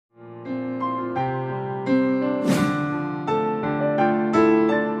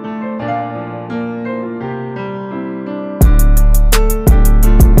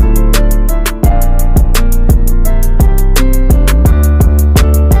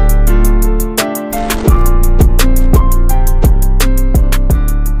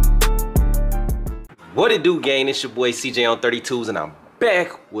it do, gang? It's your boy CJ on 32s, and I'm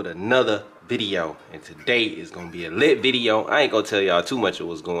back with another video. And today is gonna be a lit video. I ain't gonna tell y'all too much of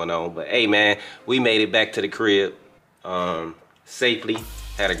what's going on, but hey man, we made it back to the crib safely.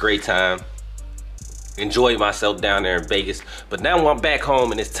 Had a great time. Enjoyed myself down there in Vegas, but now I'm back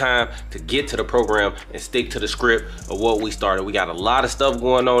home and it's time to get to the program and stick to the script of what we started. We got a lot of stuff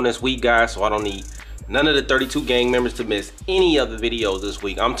going on this week, guys, so I don't need none of the 32 gang members to miss any of the videos this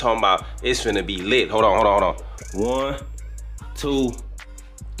week. I'm talking about it's finna be lit. Hold on. 1, 2,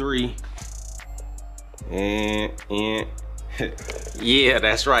 3, and yeah,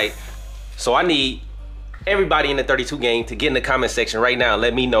 that's right. So I need everybody in the 32 gang to get in the comment section right now and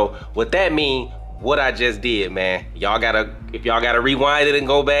let me know what that mean, what I just did, man. Y'all gotta, if y'all gotta rewind it and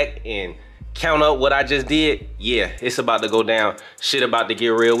go back and count up what I just did, yeah, it's about to go down. Shit about to get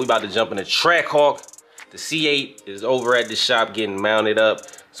real. We about to jump in the Trackhawk. The C8 is over at the shop getting mounted up,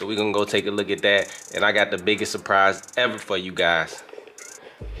 so we're gonna go take a look at that. And I got the biggest surprise ever for you guys.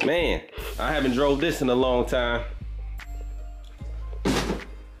 Man, I haven't drove this in a long time.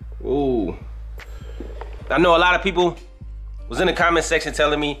 Ooh. I know a lot of people was in the comment section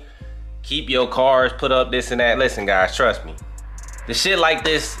telling me, keep your cars, put up this and that. Listen, guys, trust me. The shit like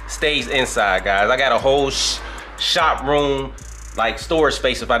this stays inside, guys. I got a whole shop room, like storage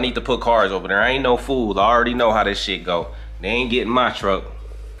space if I need to put cars over there. I ain't no fool. I already know how this shit go. They ain't getting my truck.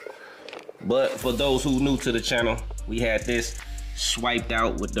 But for those who new to the channel, we had this swiped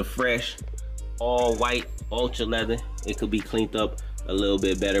out with the fresh, all white, ultra leather. It could be cleaned up a little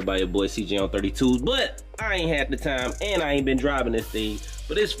bit better by your boy CJ on 32s, but I ain't had the time and I ain't been driving this thing.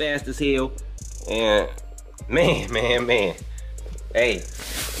 But it's fast as hell. And man. Hey,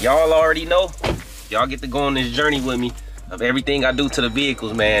 y'all already know. Y'all get to go on this journey with me of everything I do to the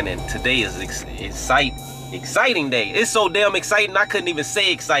vehicles, man. And today is exciting day. It's so damn exciting, I couldn't even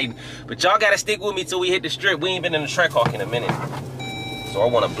say exciting. But y'all gotta stick with me till we hit the strip. We ain't been in the Trackhawk in a minute. So I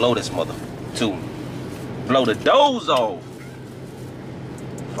wanna blow this mother too. Blow the doors off.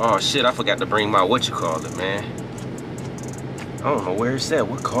 Oh shit, I forgot to bring my whatchamacallit, man. I don't know where it's at.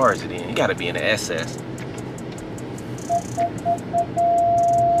 What car is it in? It gotta be in the SS.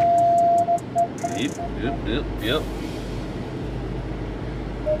 Yep.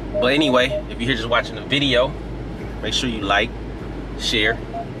 But anyway, if you're here just watching the video, make sure you like, share,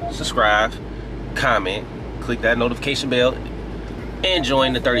 subscribe, comment, click that notification bell, and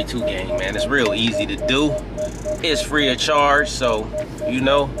join the 32 gang, man. It's real easy to do. It's free of charge, so you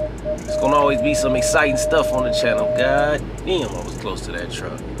know it's gonna always be some exciting stuff on the channel. God damn, I was close to that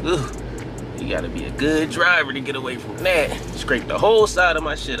truck. Ugh. You gotta be a good driver to get away from that. Scrape the whole side of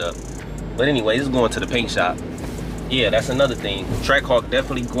my shit up. But anyway, this is going to the paint shop. Yeah, that's another thing. Trackhawk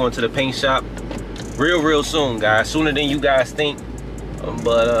definitely going to the paint shop real soon, guys. Sooner than you guys think.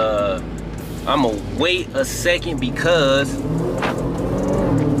 But I'm gonna wait a second because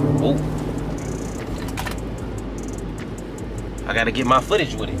I gotta get my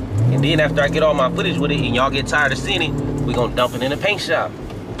footage with it. And then after I get all my footage with it and y'all get tired of seeing it, we're gonna dump it in the paint shop.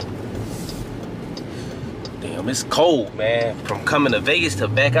 Damn, it's cold, man. From coming to Vegas to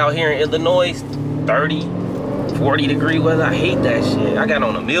back out here in Illinois, 30, 40 degree weather. I hate that shit. I got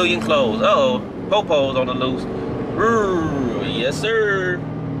on a million clothes. Uh-oh, popos on the loose. Yes, sir.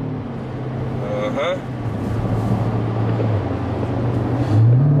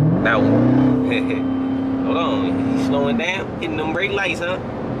 Now, hold on, he's slowing down, hitting them brake lights, huh?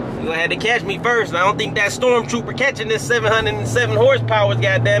 You gonna have to catch me first. I don't think that stormtrooper catching this 707 horsepower,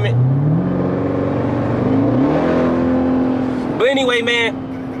 goddammit. But anyway,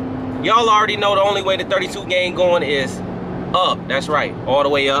 man, y'all already know the only way the 32 gang going is up. That's right, all the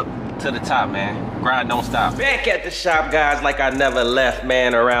way up to the top, man. Grind don't stop. Back at the shop, guys, like I never left,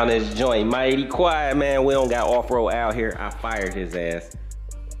 man, around this joint. Mighty quiet, man. We don't got off-road out here. I fired his ass.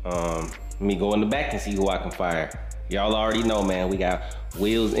 Let me go in the back and see who I can fire. Y'all already know, man, we got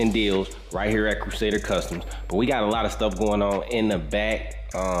wheels and deals right here at Crusader Customs. But we got a lot of stuff going on in the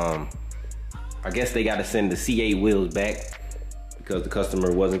back. I guess they got to send the C8 wheels back because the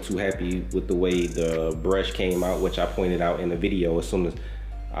customer wasn't too happy with the way the brush came out, which I pointed out in the video as soon as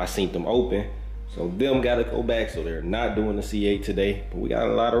I seen them open. So them gotta go back, so they're not doing the C8 today. But we got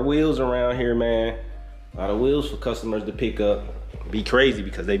a lot of wheels around here, man. A lot of wheels for customers to pick up. Be crazy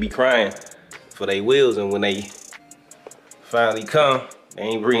because they be crying for their wheels, and when they finally come, they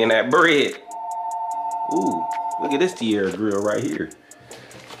ain't bringing that bread. Ooh, look at this Tierra grill right here.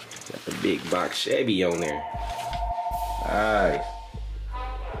 Got the big box Chevy on there. Nice.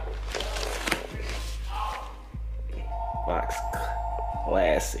 Box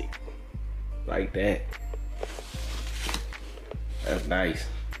classic. Like that. That's nice.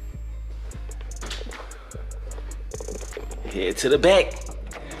 Head to the back.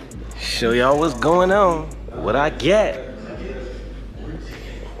 Show y'all what's going on. What I got.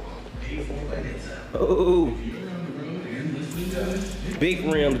 Oh. Big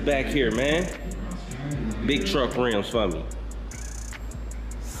rims back here, man. Big truck rims for me.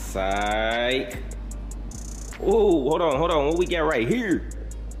 Psych. Oh, hold on. What we got right here?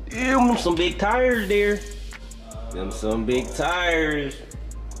 Damn, some big tires there. Them some big tires.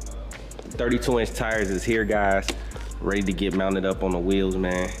 32-inch tires is here, guys. Ready to get mounted up on the wheels,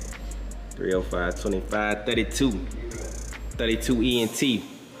 man. 305, 25, 32. 32 ENT.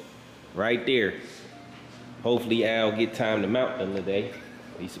 Right there. Hopefully Al get time to mount them today.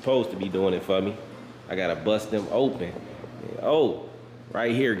 He's supposed to be doing it for me. I gotta bust them open. Oh,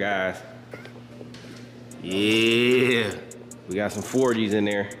 right here, guys. Yeah. We got some 4Gs in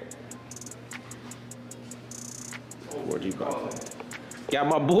there. 4G box. Got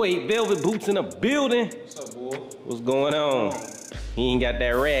my boy Velvet Boots in the building. What's up, boy? What's going on? He ain't got that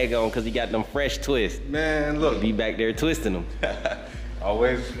rag on because he got them fresh twists. Man, look. Be back there twisting them.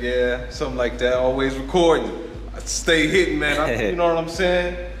 Always, yeah, something like that. Always recording. I stay hitting, man. You know what I'm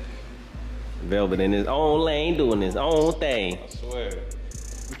saying? Velvet in his own lane doing his own thing. I swear.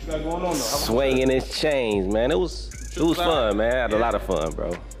 What you got going on though? Swinging his chains, man. It was fun, man. I had a lot of fun,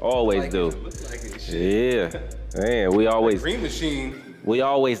 bro. Always do. Looks like it. Shit. Yeah. Man, we always Green Machine. We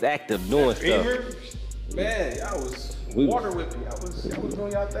always active doing stuff. Man, y'all was water whipping. Y'all was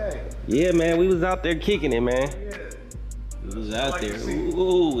doing y'all thing. Yeah, man. We was out there kicking it, man. Yeah. We was out there.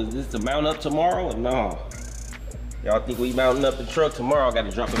 Ooh, is this to mount up tomorrow or no? Y'all think we mounting up the truck tomorrow? I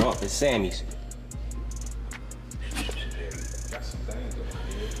gotta drop it off at Sammy's. Got some things over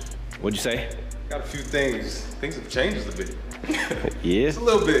here. What'd you say? Got a few things. Things have changed a bit. Yeah. Just a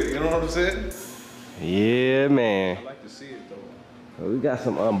little bit, you know what I'm saying? Yeah, man. I like to see it though. We got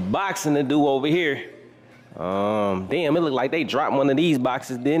some unboxing to do over here. Damn, it looked like they dropped one of these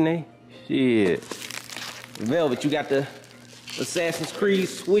boxes, didn't they? Shit. Velvet, you got the Assassin's Creed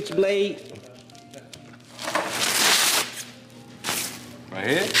Switchblade. Right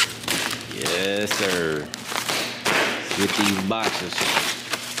here? Yes, sir. With these boxes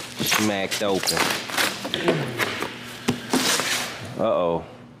smacked open. Uh-oh.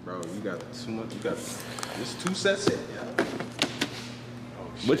 Bro, you got too much. You got this 2 sets in, yeah.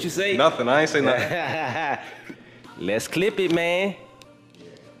 Oh, What you say? Nothing. I ain't say nothing. Let's clip it, man.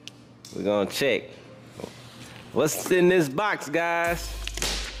 We're gonna check. What's in this box, guys?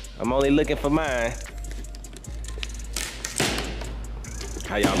 I'm only looking for mine.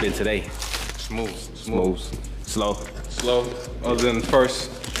 How y'all been today? Smooth. Slow? Slow. Other than the first.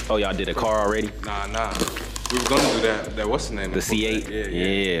 Oh, y'all did a car already? Nah. We were gonna do that. What's the name? The C8?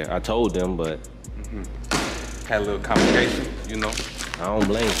 Yeah, I told them, but. Had a little complication, you know. I don't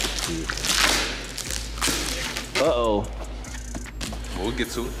blame you. Uh-oh. Well, we'll get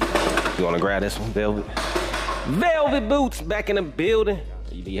to it. You wanna grab this one, Velvet? Velvet Boots back in the building.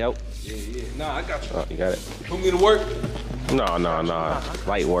 You need help? Yeah. Nah, I got you. Oh, you got it? Put me to work? No.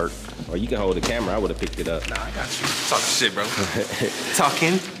 Light work. Or you can hold the camera. I would have picked it up. Nah, I got you. Talking shit, bro.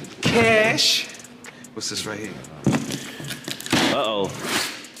 Talking cash. What's this right here? Uh-oh.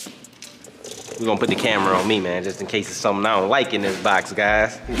 We're gonna put the camera on me, man, just in case it's something I don't like in this box,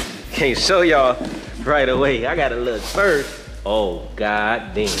 guys. Can't show y'all right away. I gotta look first. Oh,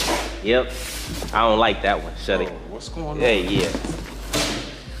 god damn. Yep. I don't like that one. Shut it. What's going on? Hey, yeah.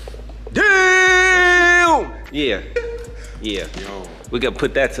 Damn! Yeah. Yo. We gotta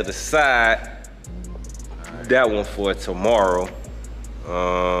put that to the side. That one for tomorrow.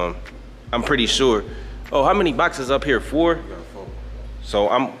 I'm pretty sure. Oh, how many boxes up here? 4? We got 4. So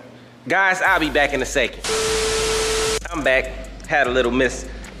guys, I'll be back in a second. I'm back. Had a little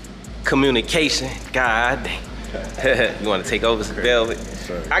miscommunication. God dang. You wanna take over some Velvet?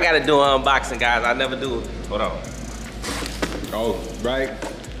 Sure. I gotta do an unboxing, guys. I never do it. Hold on. Oh, right.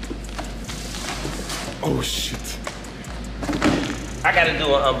 Oh, shit. I gotta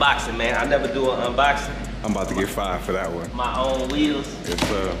do an unboxing, man. I never do an unboxing. I'm about to get 5 for that one. My own wheels. Yes,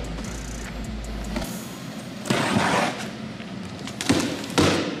 sir.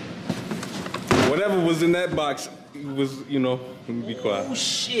 Whatever was in that box was, you know, let me be quiet. Oh,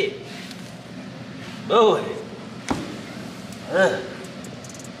 shit. Oh.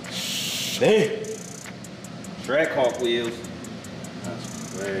 Damn. Trackhawk wheels.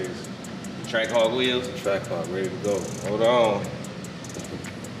 That's crazy. Trackhawk wheels. Trackhawk ready to go. Hold on.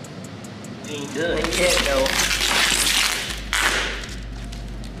 You ain't done yet, though.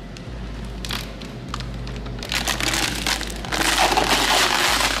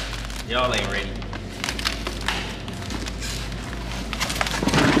 Y'all ain't ready.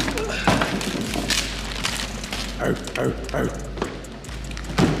 I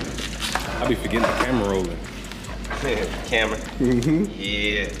be forgetting the camera rolling. Camera?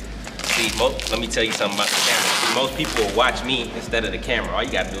 Yeah. See, let me tell you something about the camera. See, most people will watch me instead of the camera. All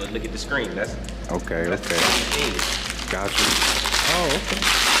you gotta do is look at the screen. That's okay. The same thing. Gotcha. Oh, okay.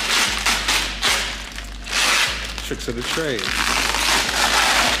 Tricks of the trade.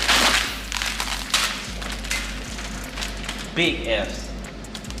 Big F's.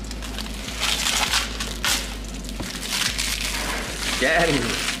 Got him.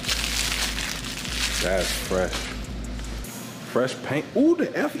 That's fresh. Fresh paint. Ooh,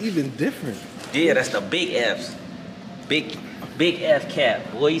 the F even different. Yeah, that's the big F's. Big F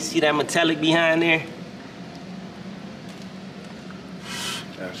cap. Boy, you see that metallic behind there?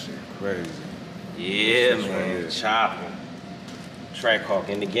 That shit crazy. Yeah, man. Chopping. Trackhawk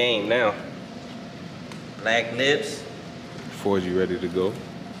in the game now. Black lips. Forgy ready to go.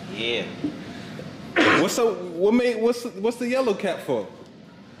 Yeah. What's the yellow cap for?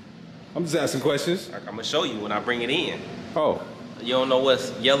 I'm just asking questions. I'm gonna show you when I bring it in. Oh. You don't know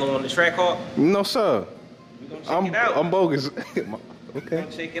what's yellow on the Trackhawk? No, sir. We gonna check it out. I'm bogus. Okay.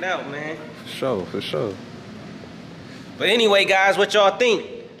 Gonna check it out, man. For sure. But anyway, guys, what y'all think?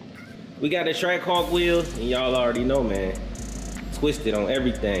 We got the Trackhawk wheels, and y'all already know, man. Twisted on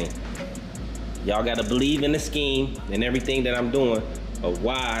everything. Y'all gotta believe in the scheme and everything that I'm doing of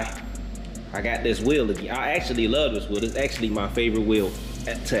why I got this wheel again. I actually love this wheel. It's actually my favorite wheel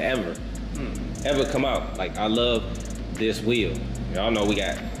to ever come out. Like, I love this wheel. Y'all know we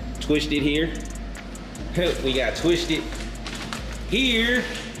got twisted here. We got twisted here.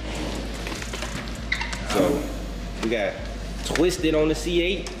 So we got twisted on the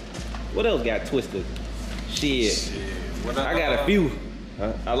C8. What else got twisted? Shit. I got a few.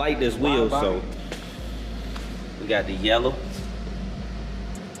 I like this wheel, so we got the yellow,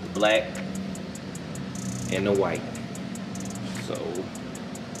 the black, and the white. So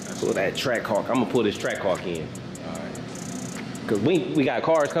pull that Trackhawk. I'm gonna pull this Trackhawk in. Alright. Cause we got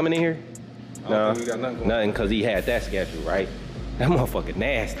cars coming in here. No, we got nothing. Nothing, cause he had that schedule, right? That motherfucker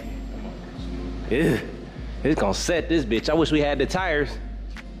nasty. Yeah. It's gonna set this bitch. I wish we had the tires.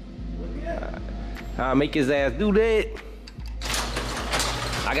 I'll make his ass do that.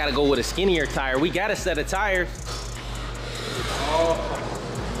 I gotta go with a skinnier tire. We got a set of tires.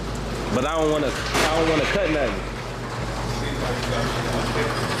 But I don't wanna cut nothing.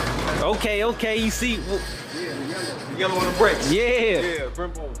 Okay, you see. Yeah, the yellow on the brakes. Yeah. Yeah,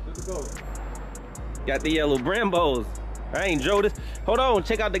 Brembos. Let's go. Got the yellow Brembos. I ain't drove this. Hold on,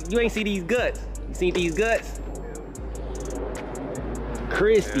 check out you ain't see these guts. You see these guts?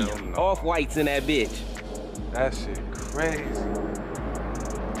 Crispy, off-whites in that bitch. That shit crazy.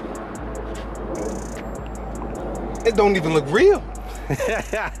 It don't even look real.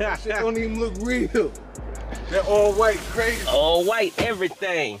 That shit don't even look real. They're all white, crazy. All white,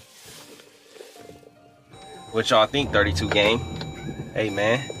 everything. What y'all think, 32 game? Hey,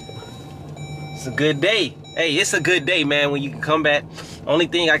 man. It's a good day. Hey, it's a good day, man, when you can come back. Only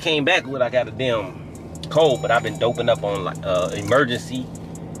thing I came back with, I got a damn cold, but I've been doping up on like emergency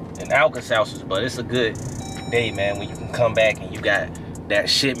and Alka-Seltzers, but it's a good day, man, when you can come back and you got that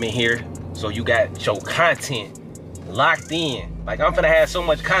shipment here. So you got your content locked in. Like, I'm finna have so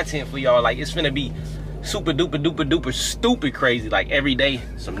much content for y'all. Like, it's finna be super duper duper duper stupid crazy. Like, every day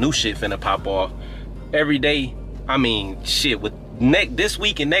some new shit finna pop off. Every day, I mean, shit, with this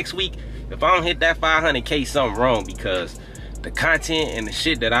week and next week, if I don't hit that 500K, something wrong, because the content and the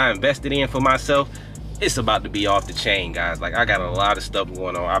shit that I invested in for myself, it's about to be off the chain, guys. Like, I got a lot of stuff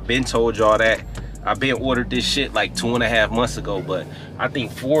going on. I've been told y'all that. I've been ordered this shit like 2.5 months ago, but I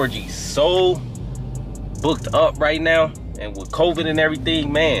think Forgy's so booked up right now, and with COVID and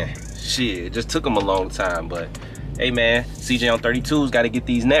everything, man, shit, it just took them a long time. But hey, man, CJ on 32's got to get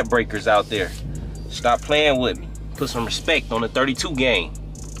these net breakers out there. Stop playing with me. Put some respect on the 32 game.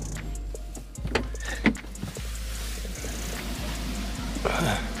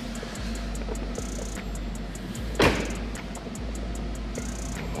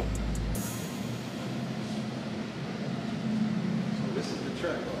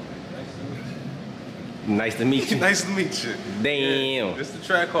 Nice to meet you. Nice to meet you. Damn. Yeah, it's the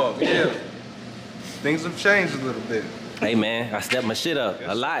Trackhawk. Yeah. Things have changed a little bit. Hey, man, I stepped my shit up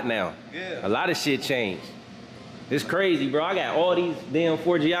a lot now. Yeah. A lot of shit changed. It's crazy, bro. I got all these damn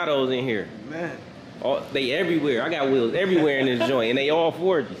Forgiatos in here. Man. They everywhere. I got wheels everywhere in this joint, and they all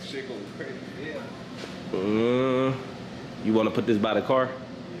Forgies. Shit goes crazy. Yeah. You want to put this by the car?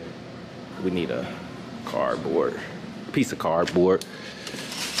 Yeah. We need a cardboard, piece of cardboard.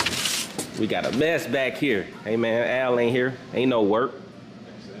 We got a mess back here. Hey, man, Al ain't here. Ain't no work.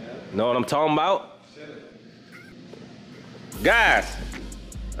 Know what I'm talking about? Guys,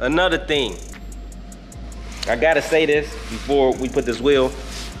 another thing. I gotta say this before we put this wheel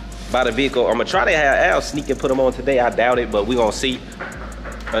by the vehicle. I'm gonna try to have Al sneak and put them on today. I doubt it, but we gonna see.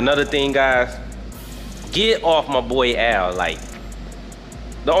 Another thing, guys, get off my boy Al. Like,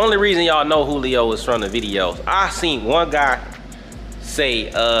 the only reason y'all know Julio is from the videos. I seen one guy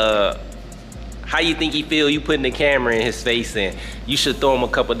say, how you think he feel? You putting the camera in his face and you should throw him a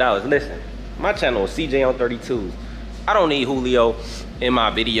couple dollars. Listen, my channel is CJ on 32s. I don't need Julio in my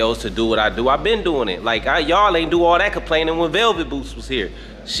videos to do what I do. I've been doing it. Like, y'all ain't do all that complaining when Velvet Boots was here.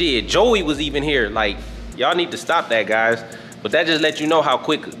 Shit, Joey was even here. Like, y'all need to stop that, guys. But that just lets you know how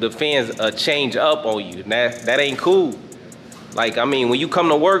quick the fans change up on you. That ain't cool. Like, I mean, when you come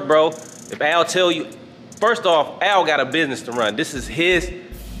to work, bro, if Al tell you, first off, Al got a business to run. This is his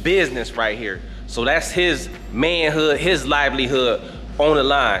business right here. So that's his manhood, his livelihood on the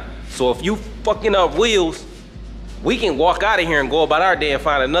line. So if you fucking up wheels, we can walk out of here and go about our day and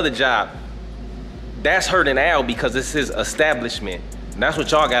find another job. That's hurting Al because it's his establishment. And that's what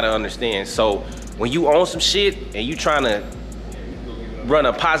y'all gotta understand. So when you own some shit and you trying to run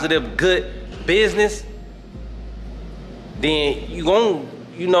a positive, good business, then you gon',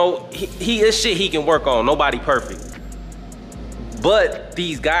 you know, he is shit he can work on. Nobody perfect. But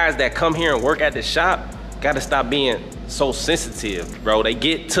these guys that come here and work at the shop gotta stop being so sensitive, bro. They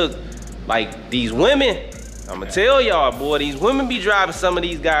get took, like these women, I'ma tell y'all, boy, these women be driving some of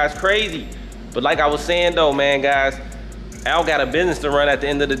these guys crazy. But like I was saying though, man, guys, Al got a business to run at the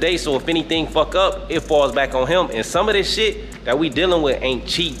end of the day, so if anything fuck up, it falls back on him. And some of this shit that we dealing with ain't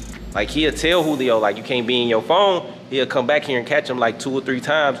cheap. Like, he'll tell Julio, like, you can't be in your phone. He'll come back here and catch him like 2 or 3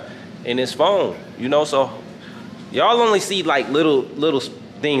 times in his phone, you know? So y'all only see like little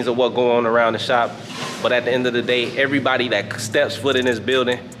things of what go on around the shop. But at the end of the day, everybody that steps foot in this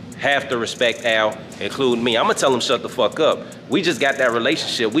building have to respect Al, including me. I'm gonna tell him shut the fuck up. We just got that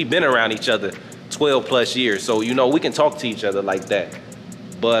relationship. We've been around each other 12 plus years. So, you know, we can talk to each other like that.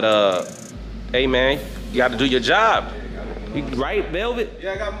 But, hey man, you gotta do your job. Right, Velvet?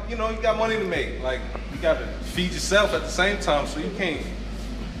 Yeah, I got, you know, you got money to make. Like, you gotta feed yourself at the same time, so you can't,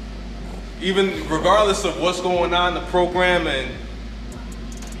 even regardless of what's going on in the program and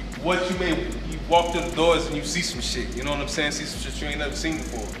what you walk through the doors and you see some shit, you know what I'm saying? See some shit you ain't never seen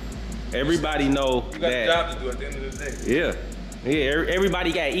before. Everybody know you got that. a job to do at the end of the day. Yeah. Yeah,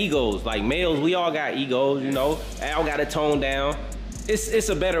 everybody got egos. Like males, we all got egos, you know. Al got to tone down. It's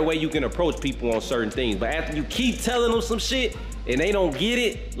a better way you can approach people on certain things. But after you keep telling them some shit and they don't get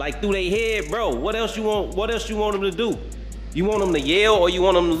it, like through their head, bro, what else you want them to do? You want them to yell or you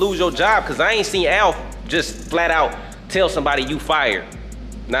want them to lose your job? Cause I ain't seen Al just flat out tell somebody you fired.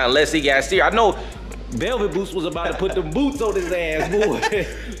 Now, unless he got serious. I know Velvet Boots was about to put the boots on his ass, boy.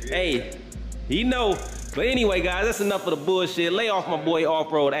 Hey, he know. But anyway, guys, that's enough of the bullshit. Lay off my boy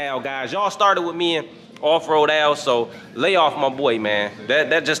Off-Road Al, guys. Y'all started with me and Off-Road Al, so lay off my boy, man.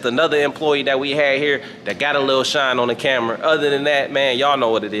 That's just another employee that we had here that got a little shine on the camera. Other than that, man, y'all know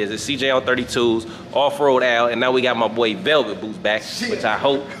what it is. It's CJ on 32s, Off-Road Al, and now we got my boy Velvet Boots back, which I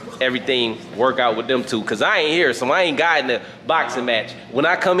hope everything work out with them two, cause I ain't here, so I ain't guiding the boxing match. When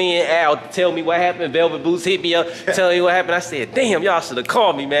I come in, Al tell me what happened, Velvet Boots hit me up, tell me what happened. I said, damn, y'all should have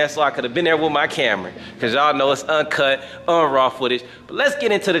called me, man, so I could have been there with my camera, cause y'all know it's uncut, unraw footage. But let's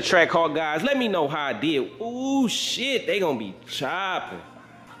get into the track hall, guys. Let me know how I did. Ooh, shit, they gonna be chopping.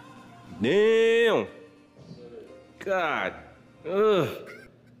 Damn. God. Ugh.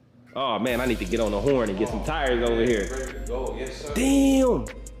 Oh man, I need to get on the horn and get some tires over here. Ready to go. Yes, sir. Damn.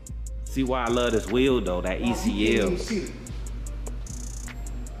 See why I love this wheel though, that ECL.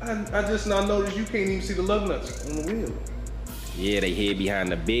 I just now noticed you can't even see the lug nuts on the wheel. Yeah, they hid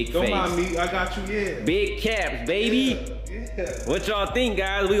behind the big face. Don't mind me, I got you, yeah. Big caps, baby. Yeah. What y'all think,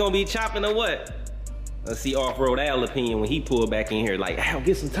 guys? We gonna be chopping or what? Let's see Off-Road Al opinion when he pulled back in here. Like, Al,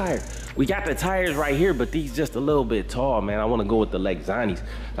 get some tires. We got the tires right here, but these just a little bit tall, man. I wanna go with the Lexanis.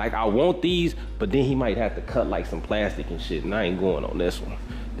 Like, I want these, but then he might have to cut like some plastic and shit, and I ain't going on this one.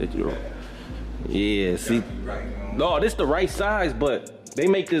 Yeah, see. No, this the right size, but they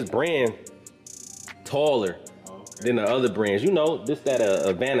make this brand taller than the other brands. You know, this that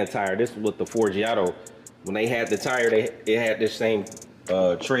Havana tire. This was the Forgiato. When they had the tire, it had this same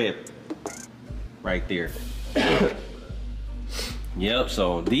tread right there. Yep.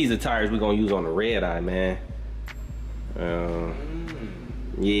 So these are tires we're gonna use on the red eye, man.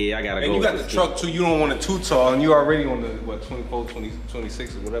 Yeah, I gotta go. And you got the truck too. You don't want it too tall, and you already on the what 24, 20,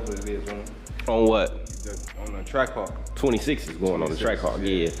 26 or whatever it is on. On what? On the track hawk. 26 is going on the track hawk,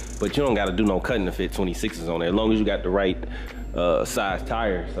 yeah. But you don't gotta do no cutting to fit 26s on there, as long as you got the right size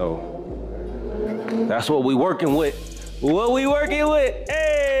tire. So that's what we working with. What we working with?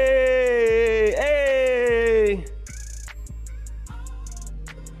 Hey, hey.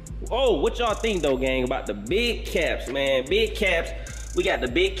 Oh, what y'all think though, gang, about the big caps, man? Big caps. We got the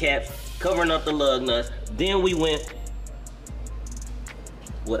big caps covering up the lug nuts. Then we went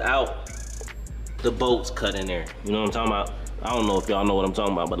without the bolts cut in there. You know what I'm talking about? I don't know if y'all know what I'm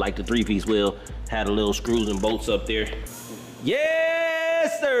talking about, but like the 3-piece wheel had a little screws and bolts up there.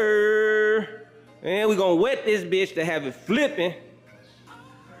 Yes, sir. And we gonna wet this bitch to have it flipping.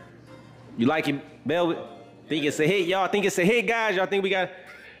 You like it, Velvet? Think it's a hit, y'all? Think it's a hit, guys? Y'all think we got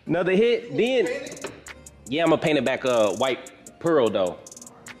another hit? Then, yeah, I'm gonna paint it back white pearl though.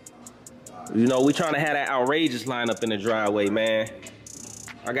 You know, we trying to have that outrageous lineup in the driveway, man.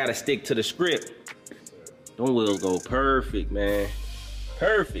 I gotta stick to the script. Them wheels go perfect, man.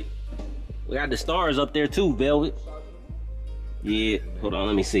 Perfect. We got the stars up there too, Velvet. Yeah, hold on,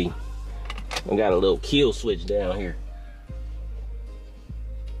 let me see. We got a little kill switch down here.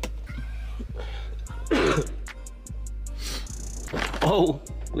 Oh,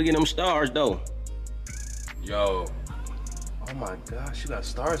 look at them stars though. Yo. Oh my gosh, you got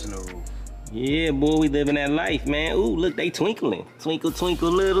stars in the roof. Yeah, boy, we living that life, man. Ooh, look, they twinkling. Twinkle,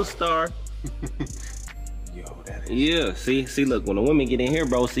 twinkle, little star. Yo, that is... Yeah, see, look, when the women get in here,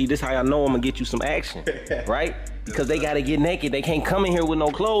 bro, see, this how I know I'm gonna get you some action, right? Because they gotta get naked. They can't come in here with no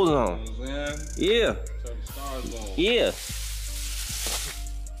clothes on. You know what I'm saying? Yeah. Turn the stars on. Yeah.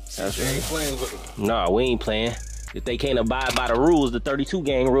 That's right. Ain't playing with them. Nah, we ain't playing. If they can't abide by the rules, the 32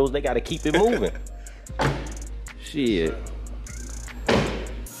 gang rules, they gotta keep it moving. Shit.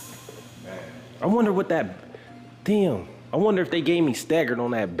 Man. I wonder what that, damn. I wonder if they gave me staggered on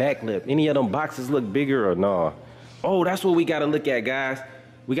that back lip. Any of them boxes look bigger or nah? Oh, that's what we gotta look at, guys.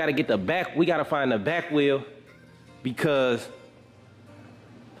 We gotta get the back, we gotta find the back wheel because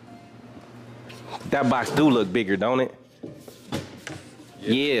that box do look bigger, don't it?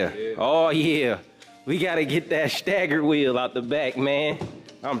 Yeah. Oh yeah. We gotta get that staggered wheel out the back, man.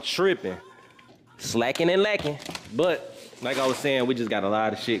 I'm tripping. Slacking and lacking. But like I was saying, we just got a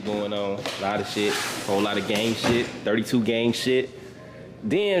lot of shit going on. A lot of shit. Whole lot of gang shit. 32 gang shit.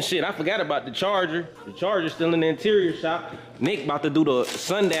 Then shit, I forgot about the charger. The charger's still in the interior shop. Nick about to do the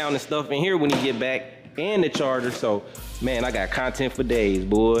sundown and stuff in here when he get back. And the charger. So, man, I got content for days,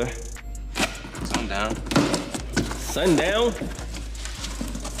 boy. Sundown. Sundown?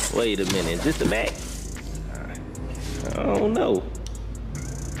 Wait a minute, is this the Mac? I don't know.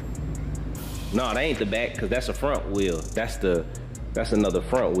 No, that ain't the back, cause that's a front wheel. That's another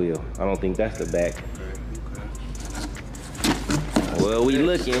front wheel. I don't think that's the back. Well, we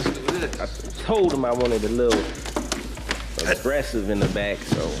looking. I told him I wanted a little aggressive in the back,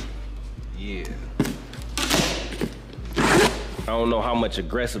 so yeah. I don't know how much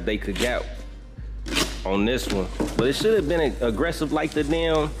aggressive they could get on this one, but it should have been aggressive like the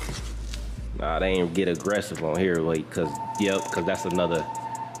damn. Nah, they ain't get aggressive on here, like, cause that's another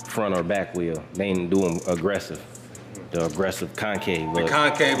front or back wheel. They ain't doing aggressive. The aggressive concave. The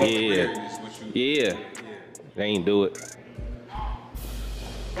concave up the rear is what you... Yeah. They ain't do it.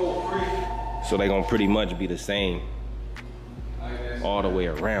 So they gonna pretty much be the same all the way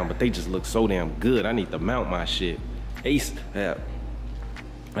around, but they just look so damn good. I need to mount my shit. Ace, yeah.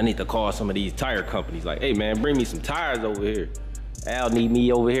 I need to call some of these tire companies like, hey man, bring me some tires over here. Al need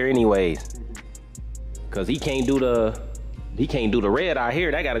me over here anyways. Cause he can't do the red out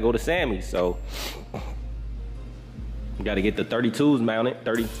here. That gotta go to Sammy. So you gotta get the 32s mounted.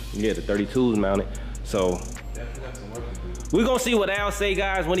 The 32s mounted. So we're gonna see what Al say,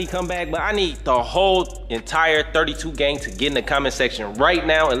 guys, when he come back. But I need the whole entire 32 gang to get in the comment section right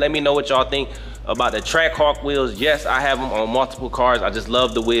now and let me know what y'all think about the Trackhawk wheels. Yes, I have them on multiple cars. I just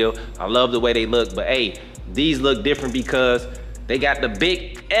love the wheel. I love the way they look. But hey, these look different because they got the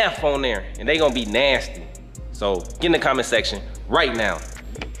big F on there and they gonna be nasty. So get in the comment section right now.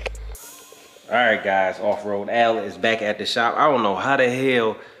 All right, guys, Off-Road Al is back at the shop. I don't know how the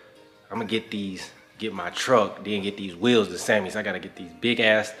hell I'm gonna get my truck, then get these wheels to Sammy's. I gotta get these big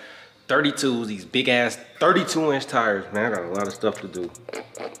ass 32s, these big ass 32-inch tires. Man, I got a lot of stuff to do.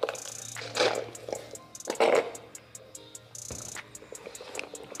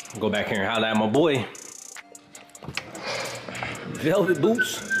 Go back here and holler at my boy. Velvet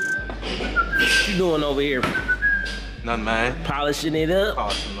Boots. What you doing over here? Nothing, man. Polishing it up.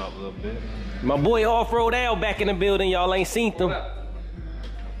 Polishing up a little bit. My boy Off-Road Al back in the building. Y'all ain't seen him.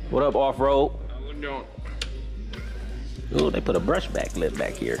 What up, Off-Road? Oh, they put a brush back lip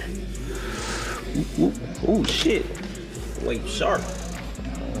back here. Ooh, shit. Weight sharp.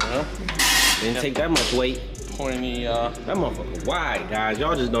 Didn't take that much weight. Pointy, that motherfucker wide, guys.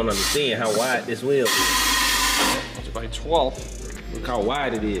 Y'all just don't understand how wide this wheel is. by 12. Look how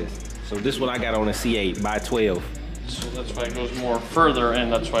wide it is. So this one I got on a C8 by 12. So that's why it goes more further in.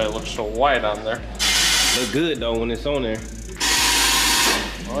 That's why it looks so wide on there. Look good though when it's on there.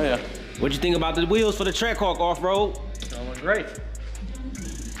 Oh yeah. What'd you think about the wheels for the Trackhawk off-road? They look great.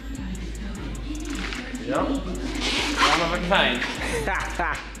 Yep. One of a kind.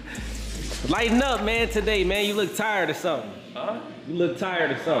 Lighten up, man, today, man. You look tired or something. Huh? You look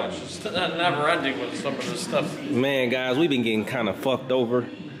tired or something. It's just never ending with some of this stuff. Man, guys, we've been getting kind of fucked over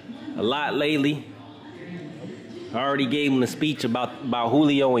a lot lately. I already gave him the speech about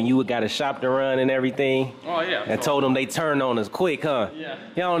Julio and you got a shop to run and everything. Oh yeah. And told him they turned on us quick, huh? Yeah.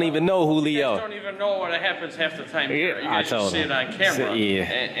 Y'all don't even know Julio. You guys don't even know what happens half the time here. You I guys told just see him. it on camera. Yeah.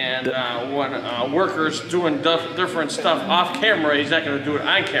 And when workers doing different stuff off camera, he's not going to do it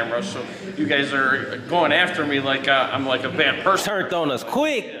on camera. So you guys are going after me like I'm like a bad person. Turned on us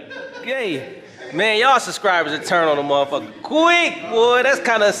quick. Hey, man, y'all subscribers are turned on the motherfucker quick, boy. That's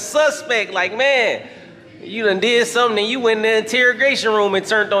kind of suspect. Like, man, you done did something and you went in the interrogation room and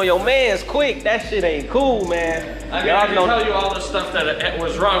turned on your mans quick. That shit ain't cool, man. I mean, I can tell you all the stuff that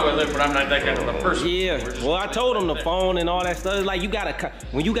was wrong with it, but I'm not that kind of a person. Yeah, well, I told him the phone and all that stuff. It's like, you gotta,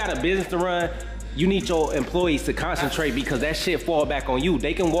 when you got a business to run, you need your employees to concentrate because that shit fall back on you.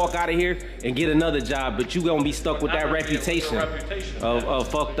 They can walk out of here and get another job, but you gonna be stuck with that reputation of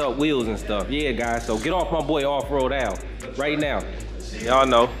fucked up wheels and stuff. Yeah, guys, so get off my boy Off-Road Al right now. Y'all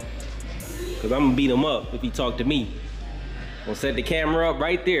know. Cause I'm gonna beat him up if he talk to me. Gonna set the camera up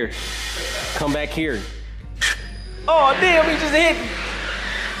right there. Come back here. Oh damn, he just hit me.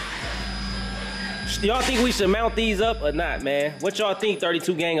 Y'all think we should mount these up or not, man? What y'all think,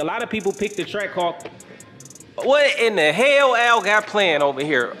 32 gang? A lot of people picked the Trackhawk. What in the hell Al got playing over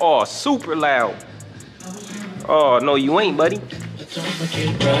here? Oh, super loud. Oh, no, you ain't, buddy.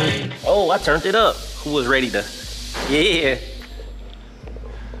 Oh, I turned it up. Who was ready to? Yeah.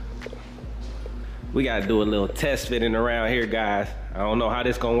 We gotta do a little test fitting around here, guys. I don't know how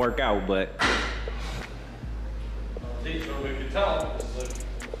this gonna work out, but. We could tell, the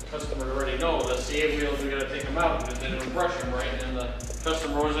customer already know the CA wheels, we gotta take them out, because they didn't brush them right, and the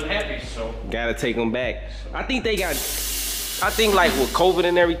customer wasn't happy, so. Gotta take them back. I think they got, I think like with COVID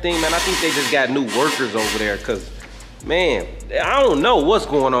and everything, man, I think they just got new workers over there, cause, man, I don't know what's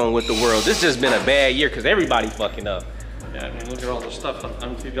going on with the world. This just been a bad year, cause everybody fucking up. Yeah, I mean, look at all the stuff on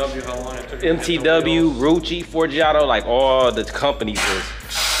MTW, how long it took. MTW, Rucci, Forgiato, like all the companies is,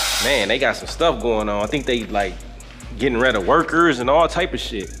 man, they got some stuff going on. I think they like getting rid of workers and all type of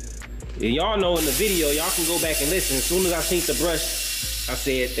shit. And y'all know in the video, y'all can go back and listen. As soon as I seen the brush, I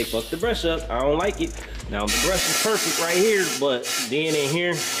said they fucked the brush up. I don't like it. Now the brush is perfect right here, but then in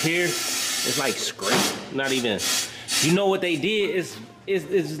here, it's like scraped. Not even, you know what they did is, it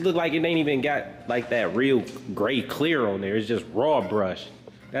just look like it ain't even got like that real gray clear on there. It's just raw brush.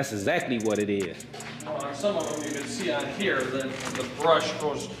 That's exactly what it is. On some of them you can see on here that the brush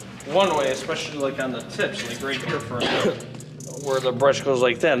goes one way, especially like on the tips, like right here for where the brush goes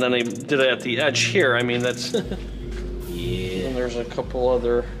like that, and then they did it at the edge here. I mean, that's yeah. And there's a couple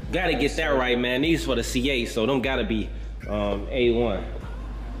other. Gotta get that right, man. These for the CA, so them gotta be A1.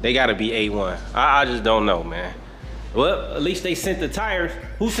 They gotta be A1. I just don't know, man. Well, at least they sent the tires.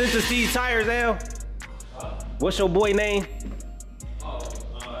 Who sent us these tires, Al? What's your boy name? Oh,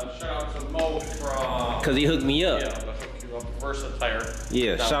 shout out to Mo from... Cause he hooked me up. Yeah, to hook you up, Versatire.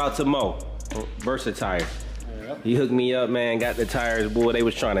 Yeah, shout out to Mo, Versatire. Yep. He hooked me up, man, got the tires, boy. They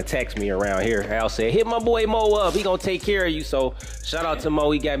was trying to tax me around here. Al said, hit my boy Mo up, he gonna take care of you. So shout out to Mo,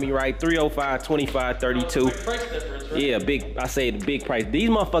 he got me right, 305, 25, 32. Big price difference, right? Yeah, big, I say the big price. These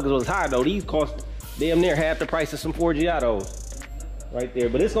motherfuckers was high though. These cost damn near half the price of some Forgiatos right there.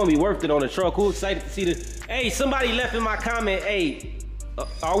 But it's gonna be worth it on the truck. Who's excited to see this? Hey, somebody left in my comment, hey,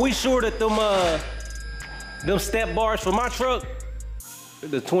 are we sure that them step bars for my truck,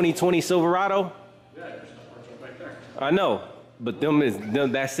 the 2020 Silverado? Yeah, there's step bars right back there. I know, but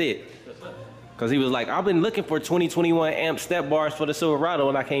that's it. Cause he was like, I've been looking for 2021 amp step bars for the Silverado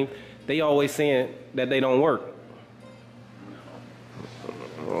and I came, they always saying that they don't work.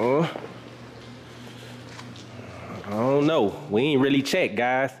 I don't know. We ain't really checked,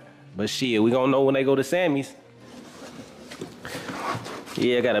 guys. But shit, we gonna know when they go to Sammy's.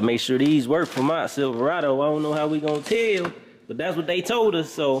 Yeah, I gotta make sure these work for my Silverado. I don't know how we gonna tell, but that's what they told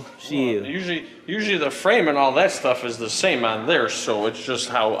us, so shit. Well, usually the frame and all that stuff is the same on there, so it's just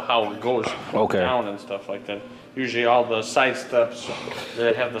how it goes down and stuff like that. Usually all the side steps,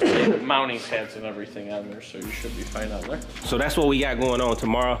 they have the same mounting pads and everything on there, so you should be fine on there. So that's what we got going on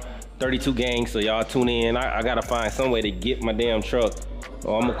tomorrow. 32 gang, so y'all tune in. I gotta find some way to get my damn truck.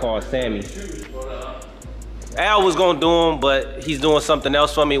 Oh, I'm gonna call Sammy. Al was gonna do them, but he's doing something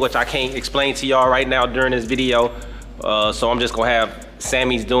else for me, which I can't explain to y'all right now during this video. So I'm just gonna have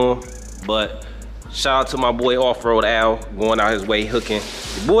Sammy's do them. But shout out to my boy Off-Road Al, going out his way hooking.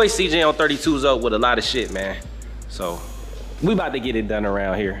 The boy CJ on 32's up with a lot of shit, man. So we about to get it done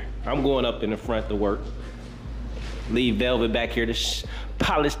around here. I'm going up in the front to work. Leave Velvet back here to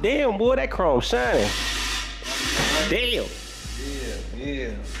polish. Damn, boy, that chrome shining. Damn.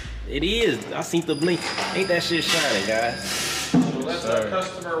 Yeah. It is. I seen the blink. Ain't that shit shining, guys? So that's our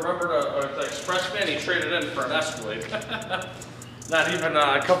customer. Remember the Express man? He traded in for an Escalade. Not even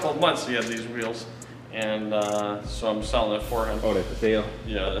a couple of months he had these wheels, and so I'm selling it for him. Oh, that's the sale.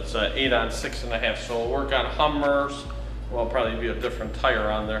 Yeah, it's 8 on 6.5. So we'll work on Hummers. Well, probably be a different tire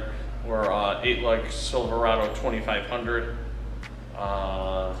on there. Or 8-lug Silverado 2500.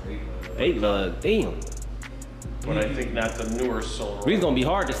 8-lug. Damn. But I think not the newer Silverado. These gonna be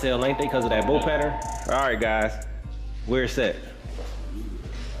hard to sell, ain't they? Because of that bolt pattern. All right, guys. Where's set?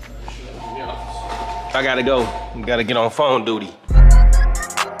 Yeah. I gotta go. Gotta get on phone duty.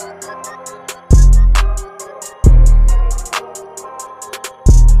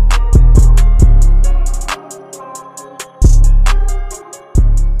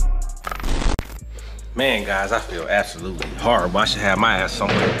 Man, guys, I feel absolutely horrible. I should have my ass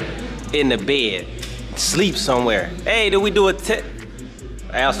somewhere in the bed, sleep somewhere. Hey, did we do a test?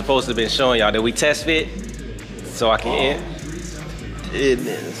 I was supposed to have been showing y'all. Did we test fit? So I can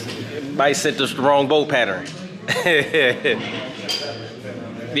it might set the wrong bolt pattern.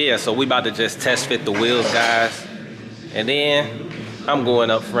 Yeah, so we about to just test fit the wheels, guys. And then I'm going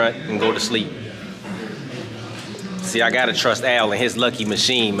up front and go to sleep. See, I gotta trust Al and his lucky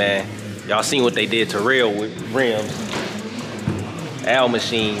machine, man. Y'all seen what they did to real rims. Al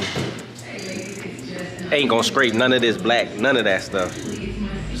machine ain't gonna scrape none of this black, none of that stuff.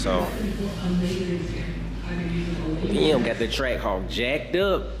 So, damn, got the track hawk jacked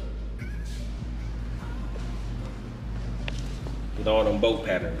up. With all them bolt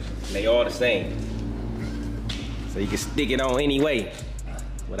patterns. They all the same. So you can stick it on anyway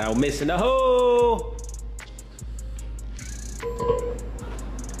without missing the hole.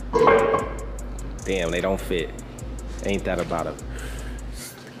 Damn, they don't fit. Ain't that about a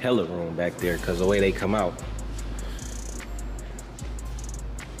hella room back there because the way they come out.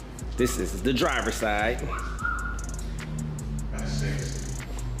 This is the driver's side.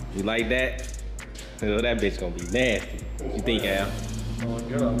 You like that? Oh, that bitch gonna be nasty. What you think, Al?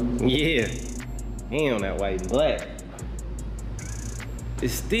 Yeah. Damn, that white and black.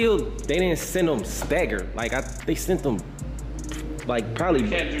 It's still, they didn't send them staggered. Like, they sent them like probably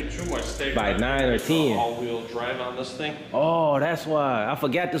can't do too much stagger by 9 or 10. All-wheel drive on this thing. Oh, that's why. I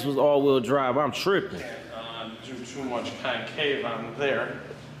forgot this was all-wheel drive. I'm tripping. Can't do too much concave on there.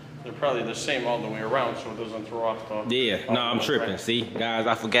 They're probably the same all the way around, so it doesn't throw off the... Yeah, no, I'm tripping. See, guys,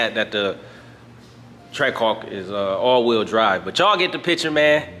 I forgot that the Trackhawk is all-wheel drive. But y'all get the picture,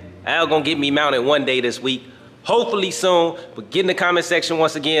 man. Al gonna get me mounted one day this week. Hopefully soon. But get in the comment section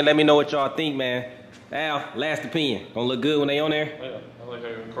once again. Let me know what y'all think, man. Al, last opinion. Gonna look good when they on there? Yeah, I like how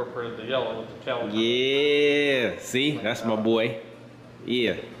you incorporated the yellow with the caliper. Yeah, see, that's my boy.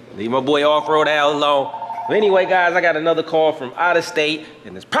 Yeah, leave my boy Off-Road Al alone. But anyway, guys, I got another call from out of state,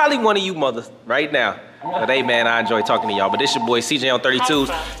 and it's probably one of you mothers right now. But hey, man, I enjoy talking to y'all. But this your boy CJ on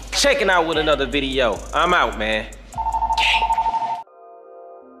 32s, checking out with another video. I'm out, man.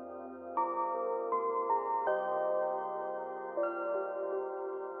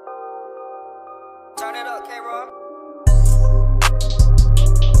 Turn it up, K-Rock.